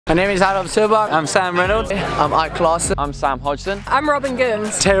My name is Adolf Silva. I'm Sam Reynolds. I'm Ike Klaassen. I'm Sam Hodgson. I'm Robin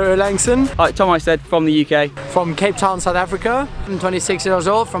Goomes. Theo Erlangsen. Hi, Tom Isted from the UK. From Cape Town, South Africa. I'm 26 years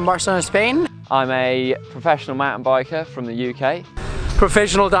old from Barcelona, Spain. I'm a professional mountain biker from the UK.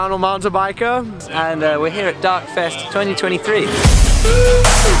 Professional downhill mountain biker. And we're here at Darkfest 2023.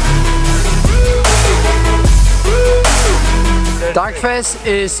 Darkfest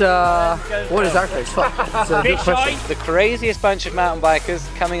is, what is Darkfest? Fuck, it's a good question. The craziest bunch of mountain bikers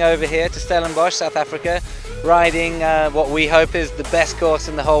coming over here to Stellenbosch, South Africa, riding what we hope is the best course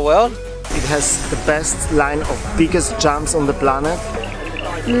in the whole world. It has the best line of biggest jumps on the planet.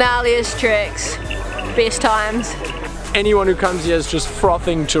 Gnarliest tricks, best times. Anyone who comes here is just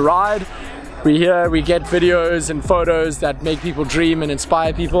frothing to ride. We're here, we get videos and photos that make people dream and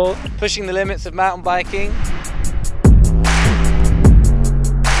inspire people. Pushing the limits of mountain biking.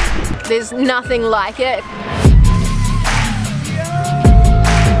 There's nothing like it.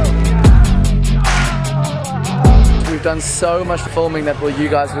 We've done so much filming that you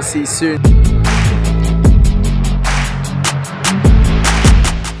guys will see soon.